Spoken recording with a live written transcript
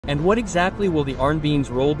And what exactly will the Iron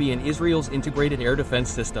Beam's role be in Israel's integrated air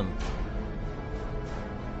defense system?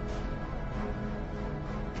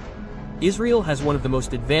 Israel has one of the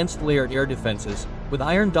most advanced layered air defenses, with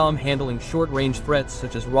Iron Dome handling short-range threats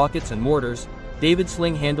such as rockets and mortars, David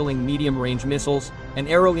Sling handling medium-range missiles, and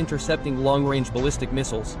Arrow intercepting long-range ballistic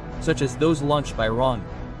missiles, such as those launched by Iran.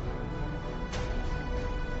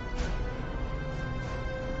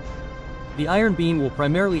 The Iron Beam will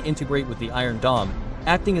primarily integrate with the Iron Dome,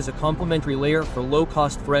 acting as a complementary layer for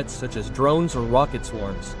low-cost threats such as drones or rocket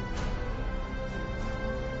swarms.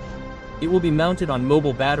 It will be mounted on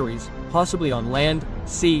mobile batteries, possibly on land,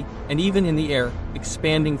 sea, and even in the air,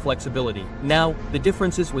 expanding flexibility. Now, the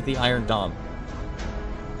differences with the Iron Dome.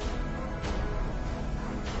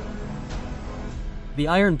 The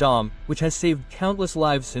Iron Dome, which has saved countless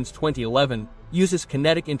lives since 2011, uses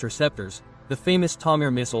kinetic interceptors, the famous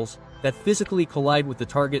Tamir missiles, that physically collide with the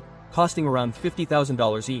target, costing around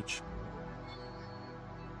 $50,000 each.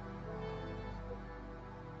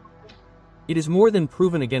 It is more than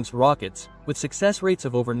proven against rockets, with success rates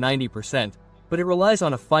of over 90%, but it relies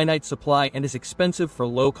on a finite supply and is expensive for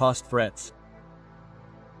low-cost threats.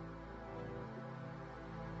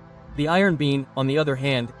 The Iron Beam, on the other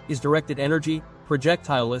hand, is directed energy,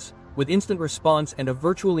 projectileless, with instant response and a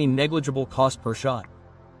virtually negligible cost per shot.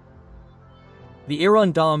 The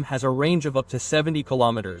Iron Dome has a range of up to 70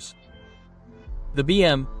 kilometers. The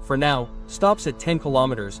BM, for now, stops at 10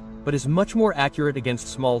 kilometers, but is much more accurate against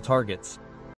small targets.